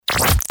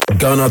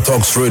Ghana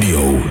Talks Radio,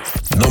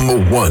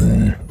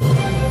 #1.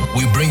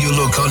 We bring you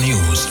local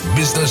news,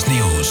 business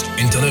news,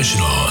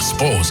 international,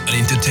 sports, and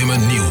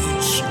entertainment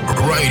news.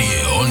 Right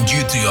here on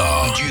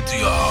GTR.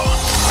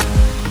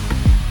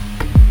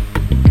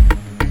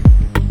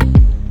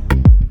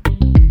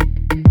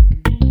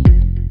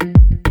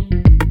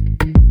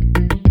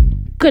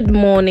 Good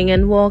morning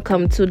and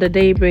welcome to the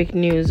Daybreak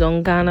News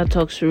on Ghana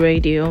Talks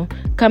Radio.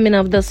 Coming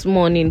up this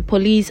morning,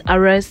 police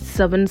arrest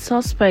 7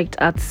 suspects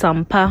at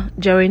Sampa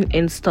during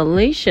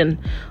installation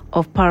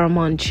of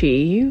Paramount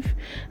Chief.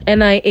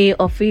 NIA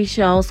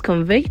officials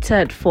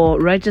convicted for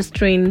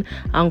registering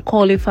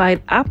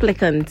unqualified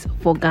applicants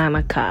for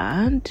Ghana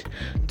Card.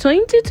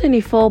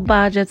 2024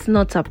 budget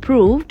not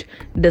approved.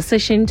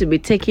 Decision to be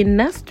taken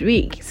next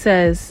week,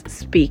 says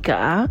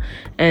Speaker.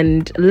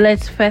 And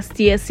let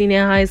first-year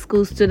senior high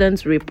school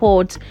students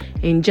report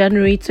in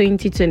January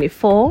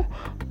 2024.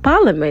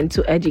 Parliament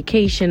to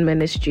Education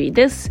Ministry.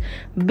 This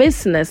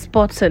business,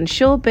 sports and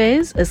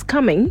showbiz is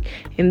coming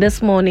in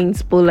this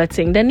morning's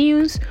bulletin. The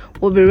news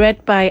will be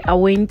read by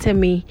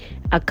Awentemi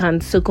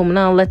Akansukum.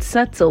 Now let's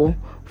settle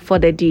for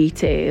the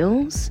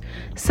details.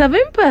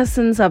 7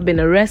 persons have been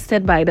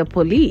arrested by the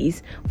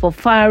police for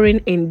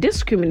firing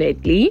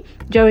indiscriminately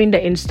during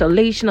the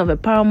installation of a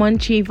Paramount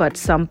Chief at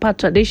Sampa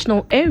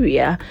traditional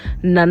area,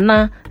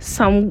 Nana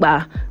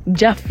Sangba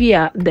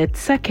Jafia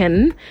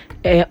II,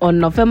 on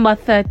November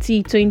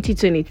 30,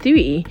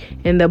 2023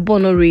 in the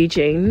Bono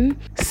region.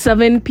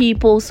 7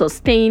 people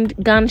sustained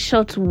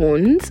gunshot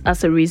wounds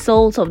as a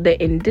result of the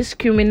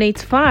indiscriminate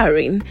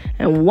firing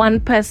and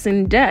 1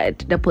 person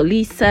dead, the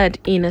police said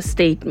in a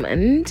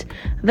statement.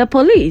 The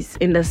police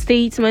in the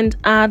statement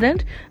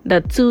added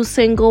that 2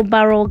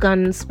 single-barrel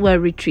guns were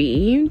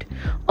retrieved.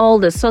 All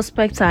the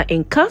suspects are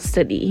in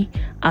custody,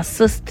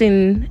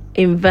 assisting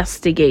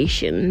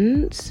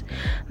investigations.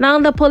 Now,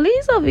 the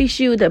police have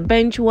issued a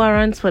bench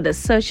warrant for the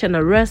search and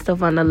arrest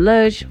of an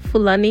alleged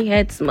Fulani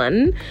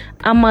headsman,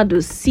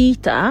 Amadou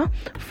Sita,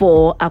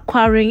 for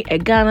acquiring a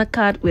Ghana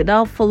card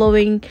without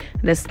following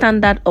the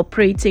standard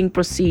operating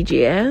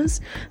procedures.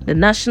 The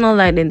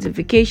National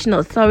Identification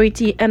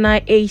Authority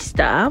NIA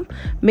staff,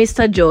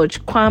 Mr.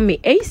 George Kwame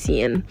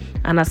Asian,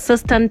 an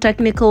assistant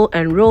technical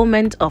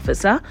enrollment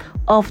officer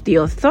of the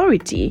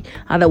authority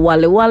at the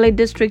Wale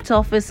district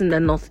office in the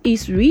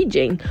Northeast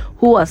region,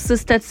 who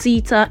assisted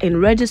Sita in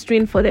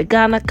registering for the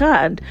Ghana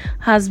card,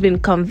 has been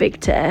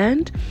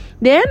convicted.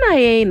 The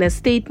NIA, in a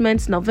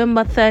statement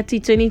November 30,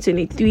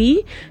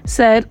 2023,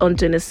 said on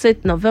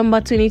 26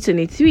 November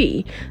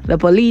 2023, the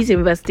Police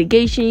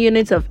Investigation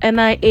Unit of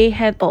NIA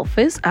Head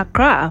Office,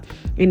 Accra,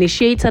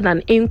 initiated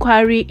an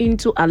inquiry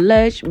into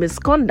alleged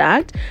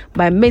misconduct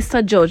by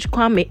Mr. George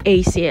Kwame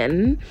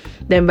Asian.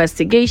 The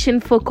investigation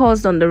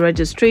focused on the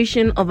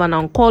registration of an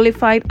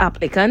unqualified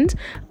applicant,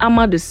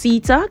 Amadou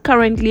Sita,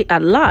 currently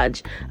at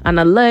large, an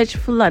alleged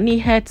Fulani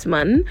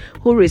headsman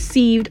who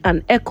received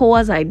an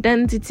ECOWAS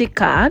identity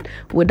card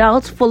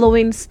without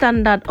following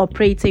standard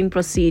operating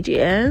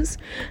procedures.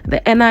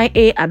 The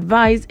NIA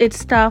advised its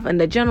staff and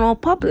the general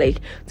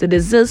public to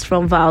desist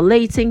from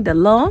violating the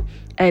law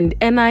and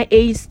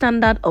NIA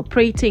standard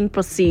operating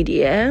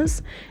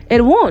procedures.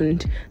 It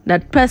warned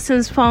that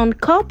persons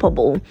found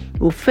culpable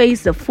will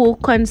face the full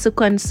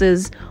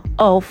consequences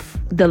of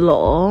the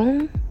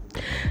law.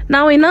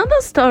 Now, in other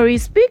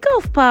stories, Speaker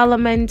of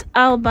Parliament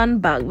Alban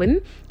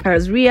Bagbin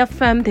has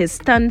reaffirmed his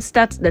stance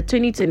that the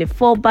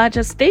 2024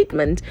 budget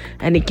statement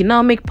and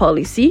economic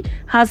policy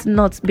has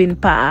not been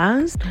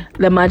passed.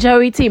 The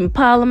majority in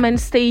Parliament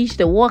staged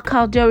a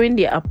walkout during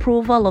the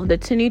approval of the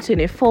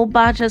 2024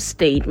 budget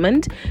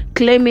statement,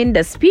 claiming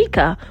the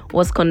Speaker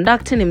was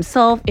conducting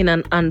himself in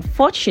an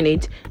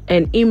unfortunate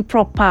and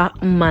improper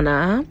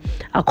manner.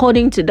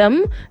 According to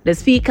them, the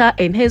Speaker,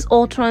 in his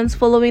utterance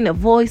following a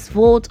voice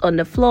vote on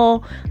the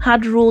floor,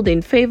 had ruled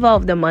in favor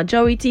of the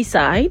majority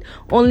side,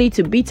 only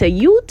to beat a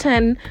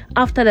U-turn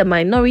after the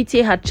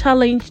minority had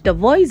challenged the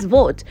voice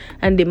vote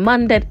and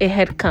demanded a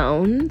head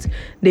count.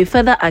 They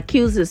further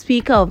accused the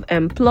Speaker of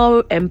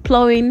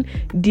employing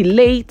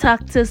delay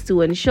tactics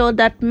to ensure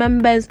that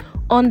members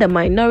on the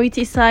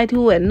minority side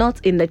who were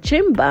not in the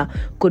chamber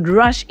could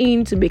rush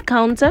in to be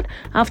counted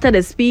after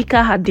the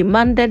Speaker had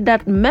demanded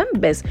that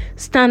members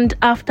stand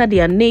after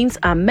their names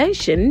are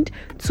mentioned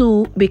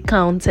to be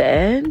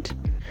counted.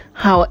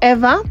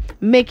 However,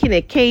 making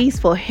a case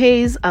for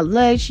his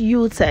alleged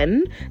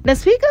U-turn, the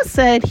Speaker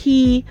said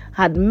he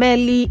had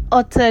merely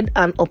uttered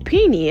an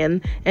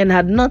opinion and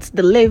had not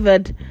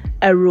delivered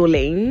a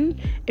ruling.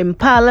 In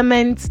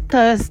Parliament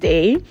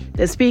Thursday,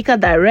 the Speaker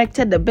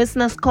directed the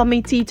Business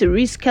Committee to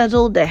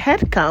reschedule the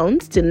head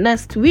count to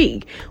next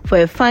week for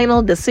a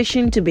final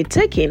decision to be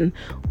taken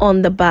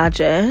on the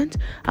budget.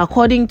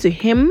 According to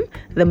him,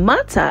 the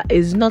matter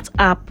is not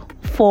up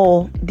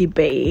for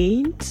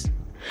debate.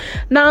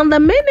 Now, the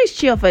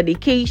Ministry of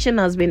Education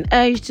has been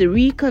urged to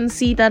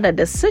reconsider the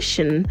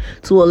decision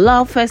to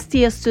allow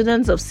first-year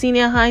students of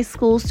senior high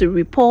schools to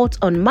report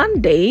on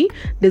Monday,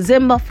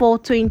 December 4,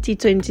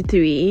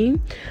 2023.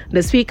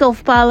 The Speaker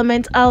of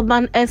Parliament,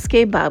 Alban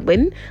S.K.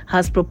 Babin,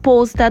 has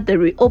proposed that the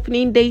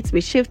reopening date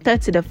be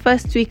shifted to the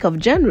first week of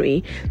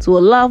January to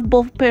allow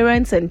both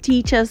parents and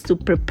teachers to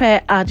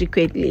prepare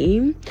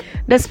adequately.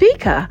 The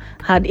Speaker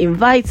had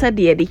invited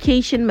the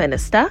Education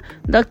Minister,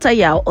 Dr.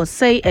 Yao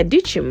Osei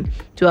Edichim,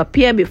 to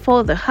appear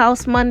before the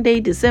House Monday,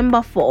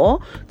 December 4,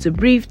 to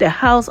brief the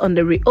House on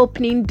the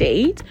reopening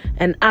date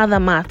and other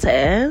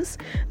matters.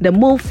 The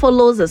move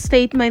follows a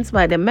statement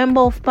by the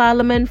Member of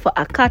Parliament for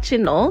Akachi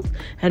North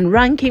and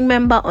Ranking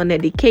Member on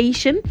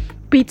Education,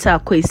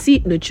 Peter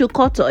Kwesi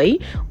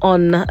Nuchukotoi,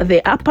 on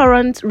the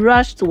apparent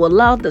rush to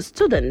allow the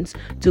students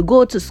to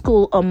go to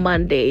school on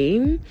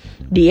Monday.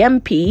 The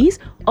MPs,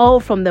 all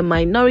from the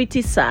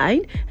minority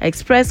side,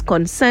 expressed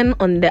concern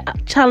on the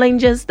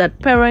challenges that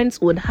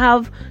parents would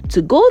have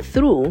to go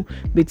through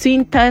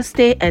between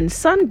Thursday and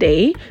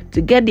Sunday to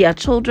get their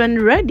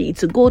children ready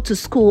to go to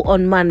school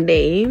on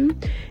Monday.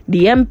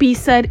 The MP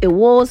said it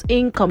was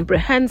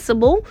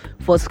incomprehensible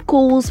for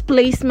schools'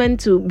 placement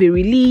to be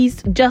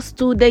released just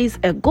 2 days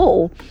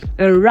ago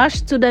and rush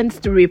students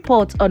to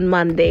report on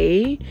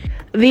Monday.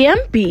 The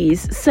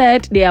MPs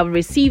said they have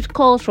received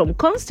calls from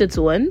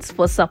constituents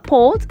for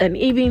support and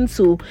even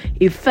to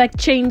effect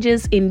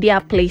changes in their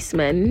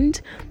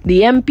placement.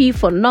 The MP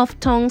for North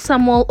Tongue,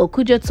 Samuel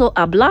Okujoto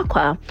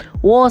Ablakwa,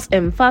 was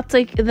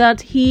emphatic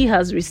that he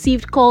has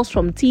received calls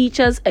from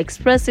teachers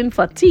expressing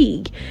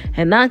fatigue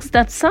and asked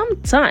that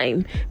some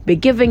time be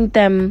given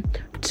them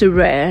to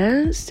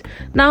rest.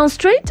 Now,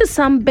 straight to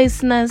some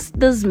business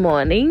this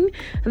morning.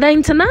 The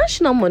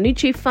International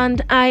Monetary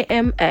Fund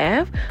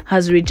IMF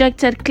has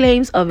rejected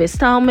claims of a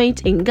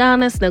stalemate in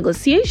Ghana's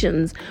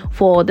negotiations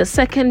for the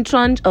second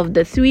tranche of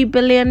the $3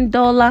 billion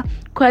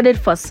credit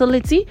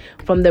facility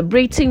from the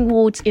Bretton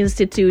Woods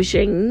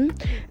institution.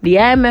 The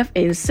IMF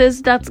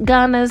insists that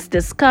Ghana's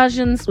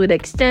discussions with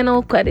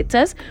external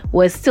creditors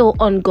were still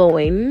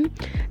ongoing.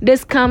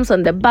 This comes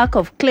on the back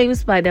of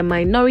claims by the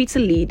minority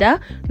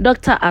leader,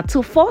 Dr.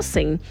 Atu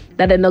Forsing,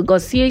 that the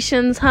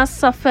negotiations has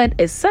suffered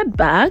a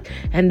setback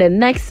and the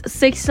next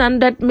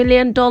 $600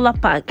 million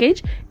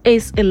package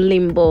is in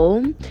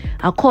limbo.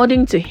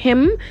 According to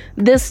him,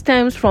 this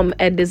stems from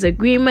a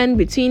disagreement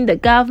between the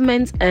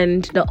government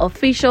and the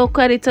Official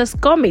Creditors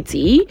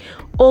Committee,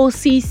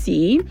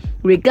 OCC,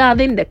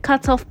 regarding the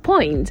cutoff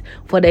point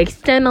for the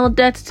external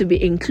debt to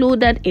be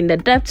included in the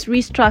debt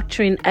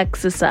restructuring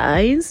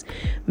exercise.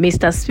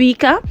 Mr.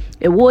 Speaker,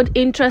 it would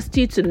interest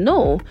you to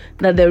know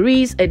that there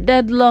is a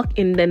deadlock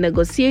in the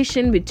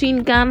negotiation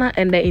between Ghana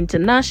and the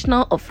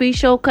International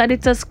Official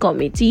Creditors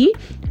Committee,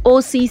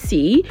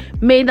 OCC,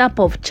 made up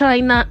of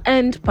China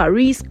and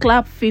Paris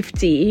Club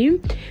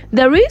 50.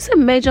 There is a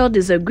major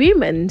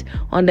disagreement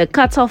on the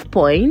cutoff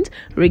point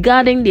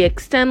regarding the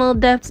external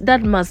debt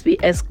that must be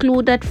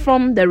excluded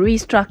from the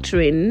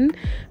restructuring.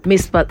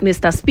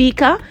 Mr.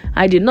 Speaker,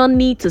 I do not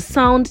need to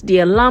sound the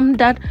alarm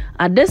that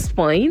at this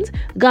point,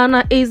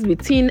 Ghana is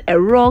between a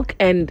rock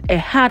and a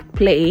hard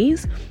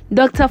place,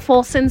 Dr.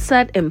 Forsen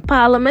said in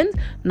Parliament,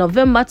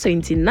 November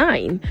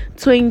 29,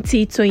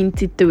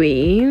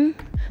 2023.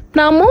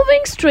 Now,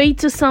 moving straight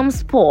to some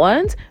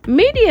sport,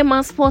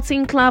 Mediama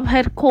Sporting Club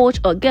head coach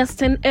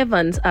Augustine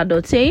Evans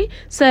Adote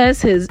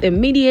says his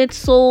immediate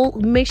sole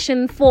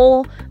mission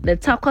for the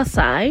Takwa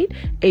side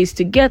is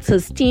to get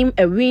his team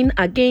a win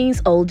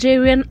against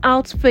Algerian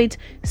outfit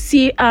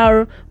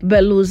CR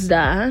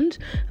Belouizdad.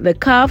 The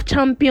CAF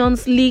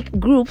Champions League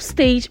group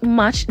stage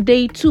match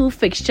day 2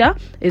 fixture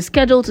is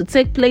scheduled to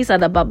take place at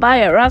the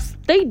Babayara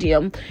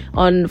Stadium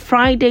on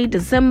Friday,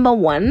 December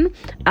 1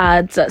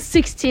 at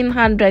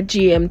 1600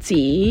 GMT.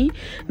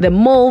 The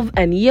mauve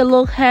and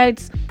yellow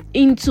heads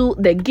into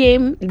the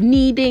game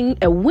needing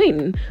a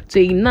win to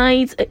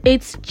ignite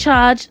its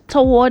charge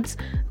towards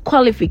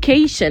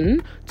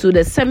qualification to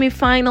the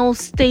semi-final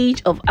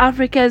stage of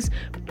Africa's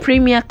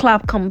Premier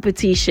Club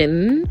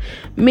competition.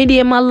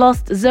 Mediama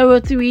lost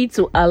 0-3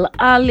 to Al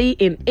Ahly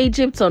in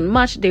Egypt on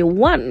match day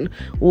 1,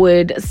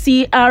 with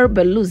CR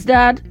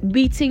Belouizdad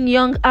beating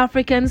Young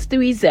Africans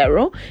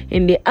 3-0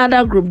 in the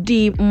other Group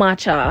D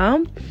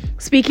matchup.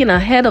 Speaking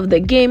ahead of the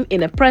game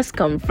in a press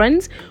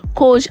conference,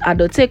 Coach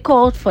Adote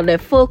called for the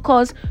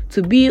focus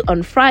to be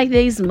on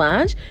Friday's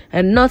match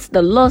and not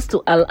the loss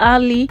to Al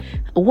Ahly,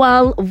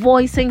 while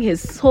voicing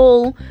his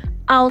whole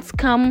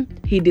outcome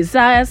he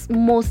desires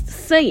most,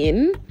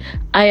 saying,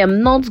 "I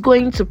am not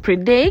going to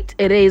predict.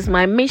 It is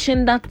my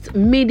mission that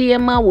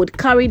Mediama would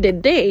carry the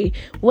day,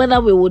 whether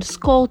we would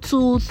score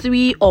 2,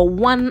 3 or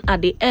 1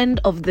 at the end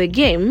of the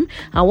game.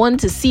 I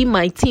want to see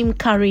my team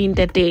carrying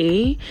the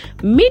day."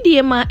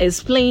 Mediama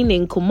is playing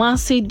in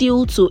Kumasi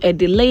due to a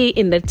delay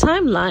in the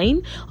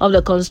timeline of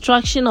the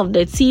construction of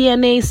the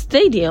TNA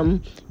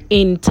Stadium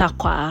in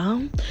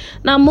Takwa.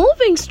 Now,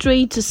 moving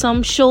straight to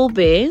some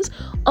showbiz,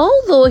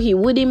 although he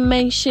wouldn't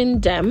mention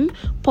them,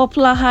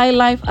 popular high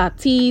life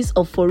artist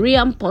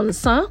Oforian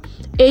Ponsa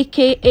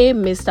aka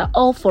Mr.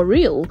 All For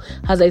Real,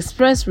 has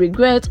expressed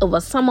regret over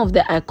some of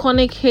the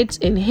iconic hits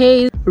in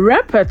his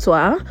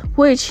repertoire,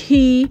 which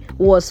he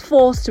was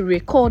forced to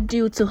record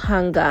due to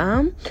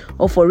hunger.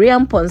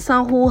 Oforian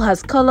Ponsa, who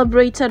has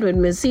collaborated with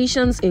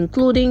musicians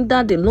including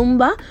Daddy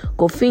Lumba,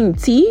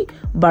 Kofi T,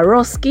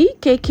 Baroski,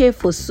 KK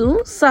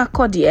Fosu,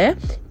 Sarkodie,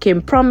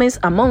 Kim Promise,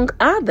 among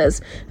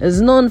others,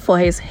 is known for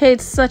his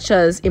hits such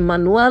as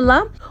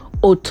Emanuela,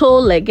 Oto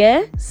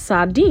Lege,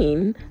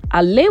 Sardine,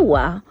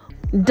 Alewa,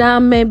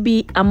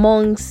 Damebi,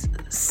 amongst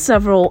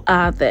several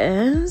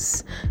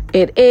others.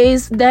 It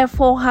is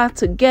therefore hard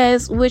to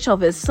guess which of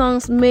his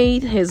songs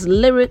made his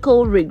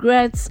lyrical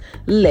regrets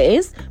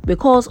list,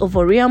 because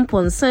Oforian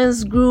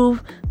Ponsen's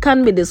groove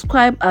can be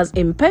described as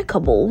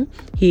impeccable.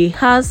 He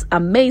has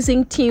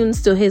amazing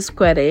tunes to his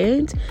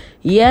credit.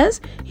 Yes,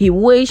 he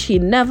wished he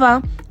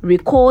never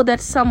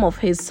recorded some of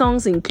his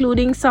songs,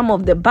 including some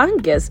of the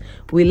bangers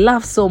we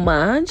love so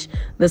much,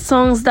 the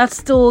songs that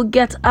still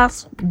get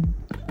us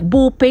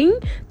booping,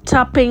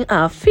 tapping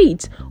our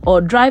feet,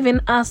 or driving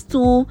us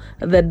to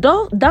the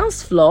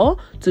dance floor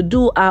to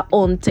do our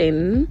own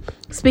thing.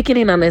 Speaking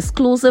in an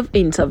exclusive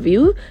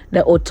interview,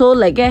 the Oto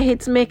Lege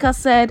hitmaker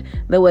said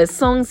there were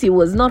songs he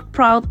was not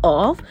proud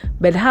of,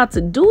 but had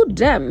to do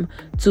them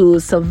to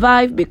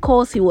survive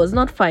because he was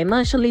not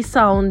financially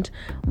sound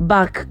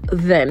back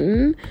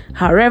then.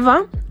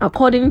 However,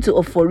 according to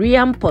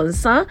Oforian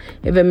Ponsa,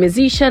 if a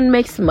musician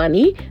makes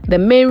money, the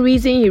main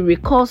reason he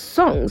records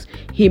songs,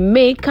 he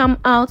may come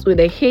out with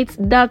a hit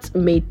that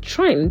may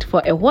trend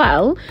for a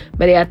while,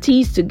 but the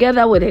artist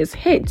together with his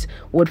hit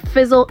would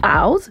fizzle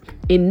out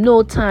in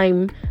no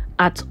time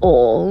at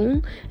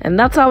all. And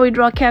that's how we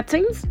draw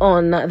curtains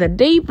on the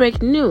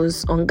Daybreak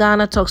News on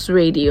Ghana Talks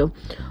Radio.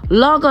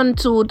 Log on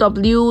to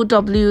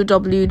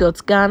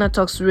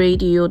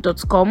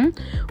www.GhanaTalksRadio.com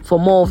for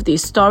more of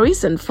these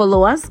stories, and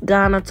follow us,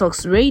 Ghana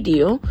Talks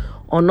Radio,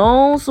 on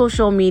all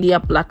social media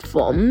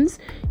platforms.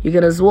 You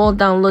can as well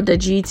download the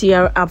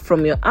GTR app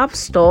from your App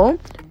Store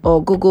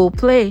or Google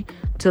Play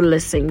to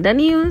listen. The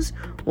news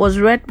was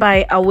read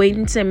by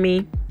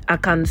Awentemi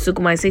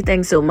Akansukuma. I say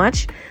thanks so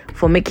much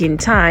for making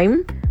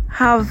time.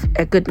 Have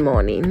a good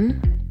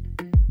morning.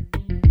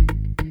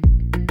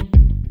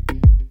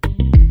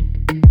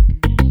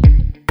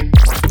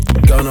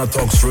 Ghana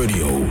Talks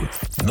Radio,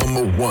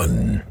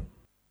 #1.